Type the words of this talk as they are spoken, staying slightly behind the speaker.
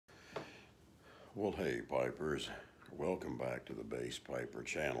Well, hey, Pipers. Welcome back to the Bass Piper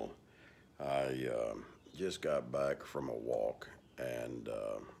channel. I just got back from a walk and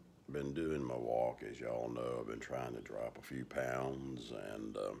been doing my walk. As y'all know, I've been trying to drop a few pounds,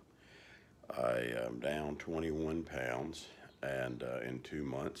 and I am down 21 pounds and in 2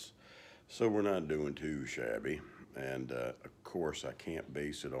 months. So we're not doing too shabby. And of course, I can't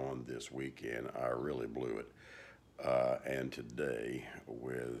base it on this weekend. I really blew it. And today,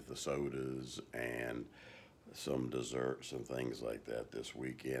 with the sodas and some desserts and things like that this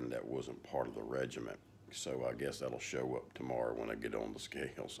weekend, that wasn't part of the regiment. So I guess that'll show up tomorrow when I get on the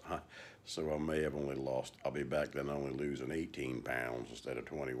scales. So I may have only lost, I'll be back then only losing 18 pounds instead of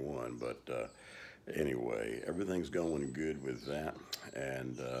 21. But anyway, everything's going good with that.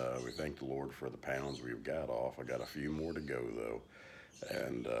 And we thank the Lord for the pounds we've got off. I got a few more to go though.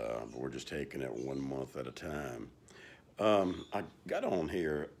 And we're just taking it 1 month at a time. I got on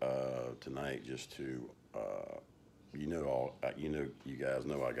here tonight just to, you guys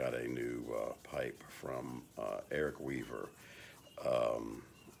know I got a new pipe from Eric Weaver,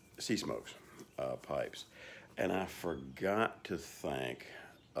 Sea Smokes pipes, and I forgot to thank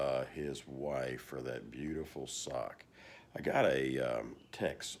his wife for that beautiful sock. I got a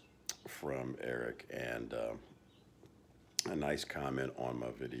text from Eric and a nice comment on my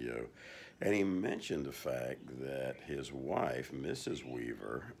video. And he mentioned the fact that his wife, Mrs.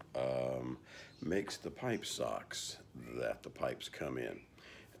 Weaver, makes the pipe socks that the pipes come in.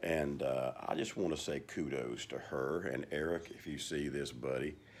 And I just want to say kudos to her. And Eric, if you see this,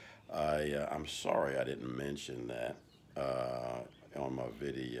 buddy, I'm sorry I didn't mention that on my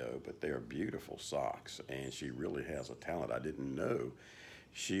video, but they're beautiful socks. And she really has a talent. I didn't know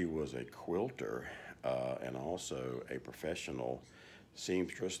she was a quilter and also a professional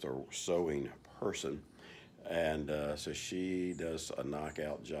seamstress or sewing person. And so she does a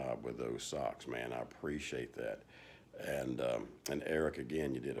knockout job with those socks, man. I appreciate that. And Eric,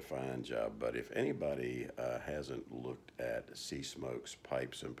 again, you did a fine job. But if anybody hasn't looked at Sea Smokes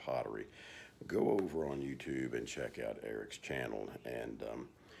Pipes and Pottery, go over on YouTube and check out Eric's channel. And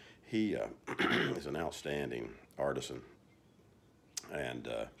he is an outstanding artisan. And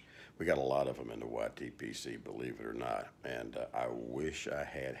we got a lot of them in the YTPC, believe it or not. And I wish I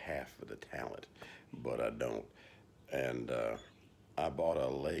had half of the talent, but I don't. And I bought a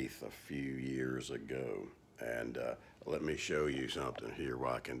lathe a few years ago. And let me show you something here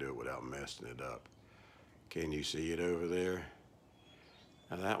where I can do it without messing it up. Can you see it over there?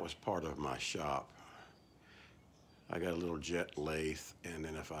 Now that was part of my shop. I got a little jet lathe, and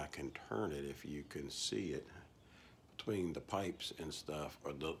then if I can turn it, if you can see it, between the pipes and stuff,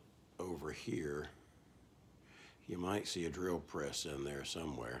 or over here, you might see a drill press in there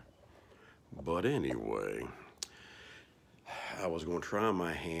somewhere. But anyway, I was going to try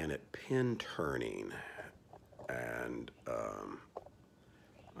my hand at pin turning, and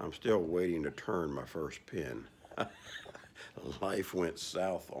I'm still waiting to turn my first pin. Life went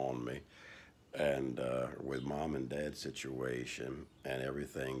south on me, and with mom and dad's situation and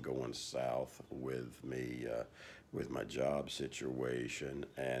everything going south with me, with my job situation,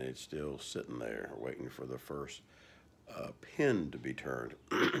 and it's still sitting there waiting for the first pin to be turned.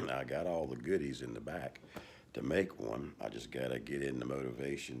 I got all the goodies in the back to make one. I just got to get in the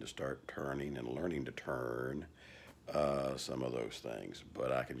motivation to start turning and learning to turn some of those things.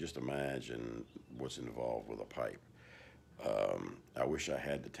 But I can just imagine what's involved with a pipe. I wish I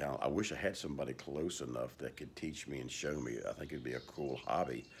had the talent. I wish I had somebody close enough that could teach me and show me. I think it'd be a cool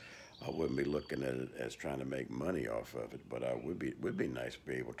hobby. I wouldn't be looking at it as trying to make money off of it, but it would be nice to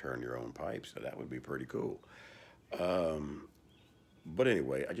be able to turn your own pipes. So that would be pretty cool. But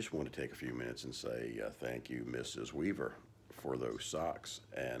anyway, I just want to take a few minutes and say thank you, Mrs. Weaver, for those socks,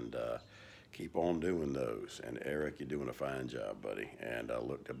 and keep on doing those. And Eric, you're doing a fine job, buddy. And I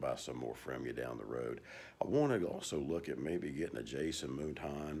look to buy some more from you down the road. I want to also look at maybe getting a Jason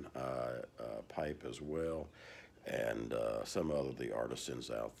Mouton pipe as well, and some other of the artisans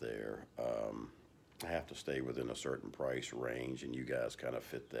out there. I have to stay within a certain price range, and you guys kind of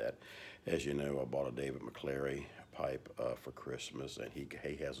fit that. As you know, I bought a David McClary pipe for Christmas, and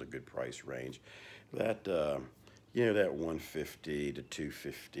he has a good price range. That that 150 to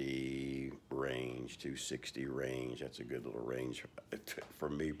 250 range, 260 range. That's a good little range for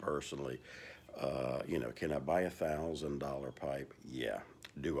me personally. Can I buy $1,000 pipe? Yeah.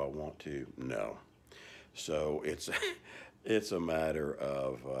 Do I want to? No. So it's a matter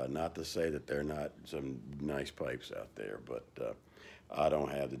of not to say that there are not some nice pipes out there, but I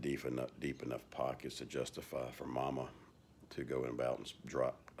don't have the deep enough pockets to justify for Mama to go about and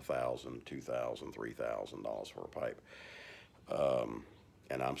drop $1,000, $2,000, $3,000 for a pipe.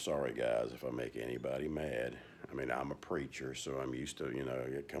 And I'm sorry, guys, if I make anybody mad. I mean, I'm a preacher, so I'm used to,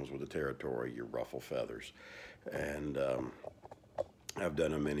 it comes with the territory. You ruffle feathers. And I've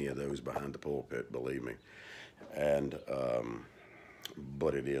done many of those behind the pulpit, believe me. And,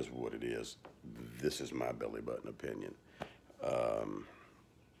 but it is what it is. This is my belly button opinion. Um,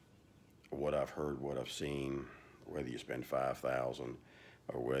 what I've heard, what I've seen, whether you spend 5,000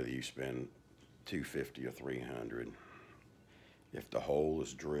 or whether you spend 250 or 300, if the hole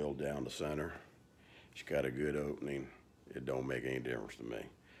is drilled down the center, it's got a good opening, it don't make any difference to me.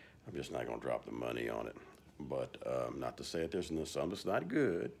 I'm just not going to drop the money on it. But not to say that there's some that's not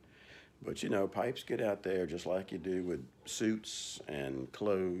good, but pipes get out there just like you do with suits and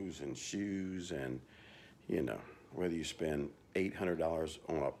clothes and shoes, and whether you spend $800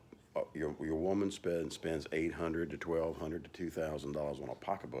 on your woman spends $800 to $1,200 to $2,000 on a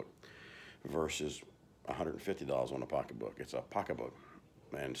pocketbook versus $150 on a pocketbook. It's a pocketbook,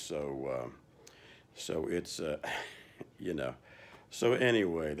 and so it's you know. So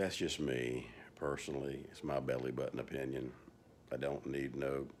anyway, that's just me personally. It's my belly button opinion. I don't need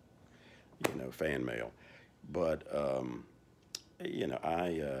no fan mail, but I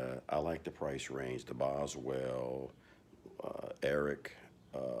like the price range. The Boswell, Eric,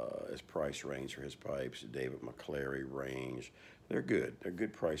 his price range for his pipes. David McClary range. They're good. They're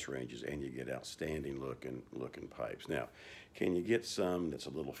good price ranges, and you get outstanding looking pipes. Now, can you get some that's a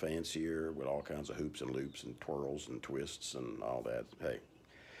little fancier with all kinds of hoops and loops and twirls and twists and all that? Hey,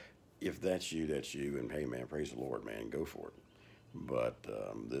 if that's you, that's you. And hey, man, praise the Lord, man, go for it. But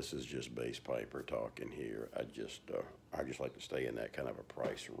this is just bass piper talking here. I just like to stay in that kind of a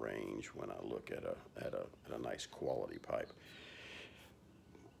price range when I look at a nice quality pipe.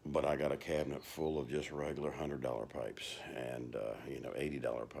 But I got a cabinet full of just regular $100 pipes and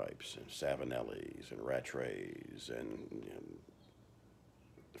 $80 pipes and Savinellis and Rattrays and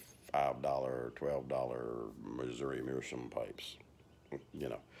 $5, $12 Missouri Meerschaum pipes.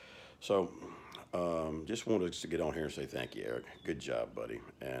 So just wanted to get on here and say thank you, Eric. Good job, buddy,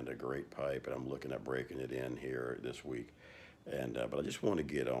 and a great pipe. And I'm looking at breaking it in here this week. And but I just want to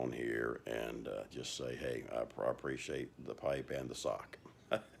get on here and just say, hey, I appreciate the pipe and the sock.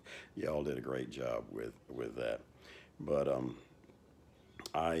 Y'all did a great job with that. But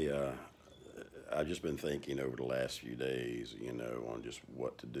I've just been thinking over the last few days, on just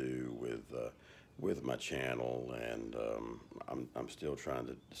what to do with my channel, and I'm still trying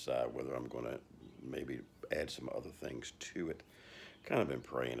to decide whether I'm going to maybe add some other things to it. Kind of been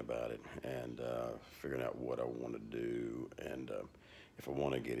praying about it and figuring out what I want to do, and if I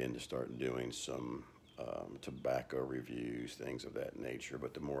want to get into start doing some tobacco reviews, things of that nature.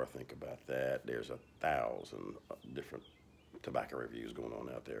 But the more I think about that, there's 1,000 different tobacco reviews going on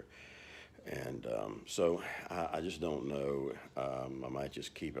out there. And so I just don't know. I might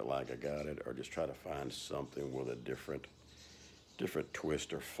just keep it like I got it, or just try to find something with a different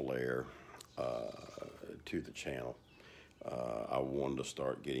twist or flair to the channel. I wanted to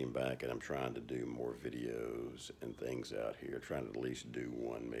start getting back, and I'm trying to do more videos and things out here. Trying to at least do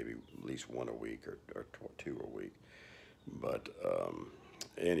one, maybe at least one a week or two a week. But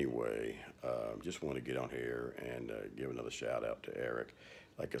anyway, just want to get on here and give another shout out to Eric.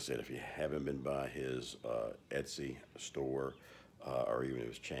 Like I said, if you haven't been by his Etsy store or even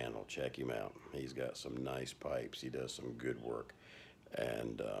his channel, check him out. He's got some nice pipes. He does some good work.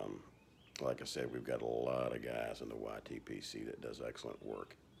 And like I said, we've got a lot of guys in the YTPC that does excellent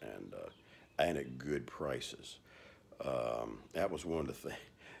work and at good prices. That was one of the things.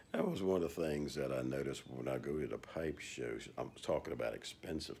 That was one of the things that I noticed when I go to the pipe shows. I'm talking about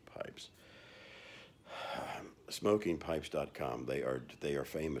expensive pipes. SmokingPipes.com. They are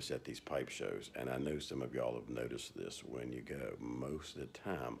famous at these pipe shows, and I know some of y'all have noticed this when you go. Most of the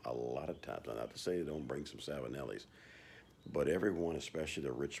time, a lot of times, not to say they don't bring some Savinellis, but everyone, especially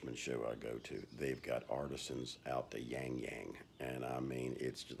the Richmond show I go to, they've got artisans out the yang, and I mean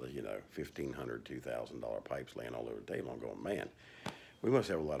it's just, $1,500, $2,000 pipes laying all over the table. I'm going, man, we must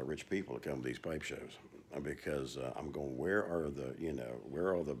have a lot of rich people that come to these pipe shows, because I'm going, where are the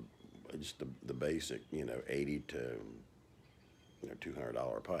just the basic, $80 to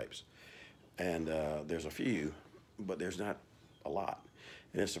 $200 pipes, and there's a few, but there's not a lot.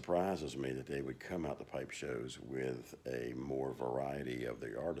 And it surprises me that they would come out to pipe shows with a more variety of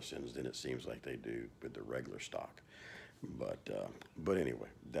the artisans than it seems like they do with the regular stock. But anyway,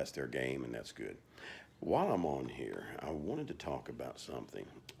 that's their game, and that's good. While I'm on here, I wanted to talk about something.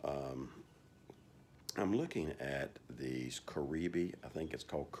 I'm looking at these Kiribi, I think it's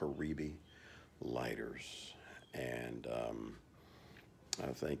called Kiribi lighters, and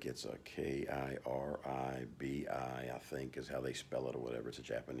I think it's a Kiribi, I think is how they spell it or whatever. It's a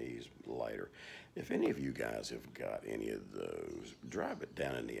Japanese lighter. If any of you guys have got any of those, drop it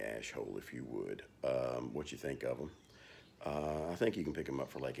down in the ash hole if you would. What you think of them? I think you can pick them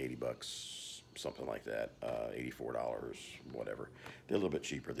up for like 80 bucks, something like that, $84, whatever. They're a little bit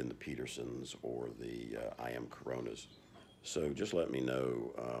cheaper than the Petersons or the I Am Coronas. So just let me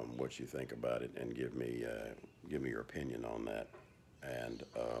know what you think about it and give me your opinion on that. And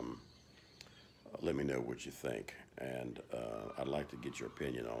let me know what you think. And I'd like to get your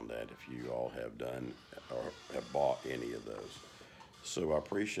opinion on that if you all have done or have bought any of those. So I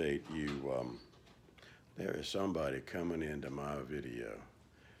appreciate you. There is somebody coming into my video.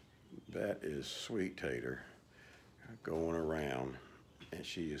 That is Sweet Tater going around, and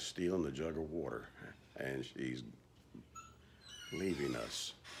she is stealing the jug of water, and she's leaving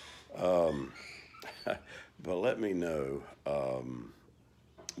us. But let me know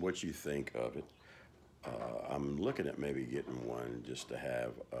what you think of it. I'm looking at maybe getting one just to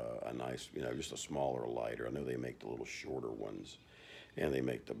have a nice, just a smaller lighter. I know they make the little shorter ones, and they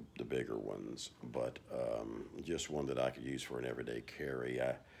make the bigger ones, but just one that I could use for an everyday carry.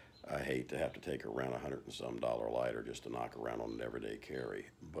 I hate to have to take around $100 and some lighter just to knock around on an everyday carry,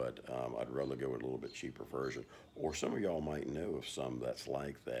 but I'd rather go with a little bit cheaper version. Or some of y'all might know of some that's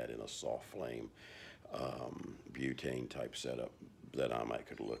like that in a soft flame butane type setup that I might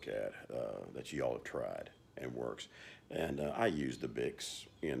could look at that y'all have tried and works. And I use the Bix,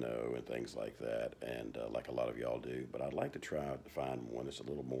 and things like that, and like a lot of y'all do. But I'd like to try to find one that's a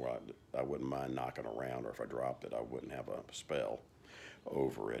little more, I wouldn't mind knocking around, or if I dropped it, I wouldn't have a spell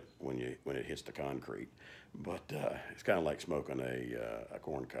over it when it hits the concrete. But it's kind of like smoking a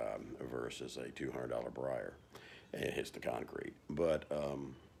corn cob versus a $200 briar, and it hits the concrete. But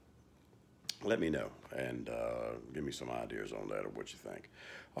let me know and give me some ideas on that or what you think.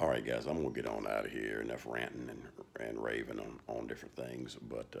 All right, guys, I'm going to get on out of here. Enough ranting and raving on different things.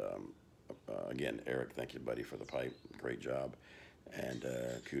 But again, Eric, thank you, buddy, for the pipe. Great job. And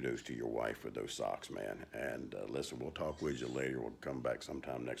kudos to your wife for those socks, man. And listen, we'll talk with you later. We'll come back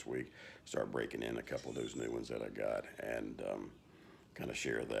sometime next week, start breaking in a couple of those new ones that I got, and kind of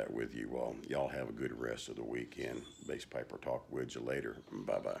share that with you all. Y'all have a good rest of the weekend. Bass Piper talk with you later.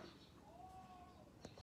 Bye-bye.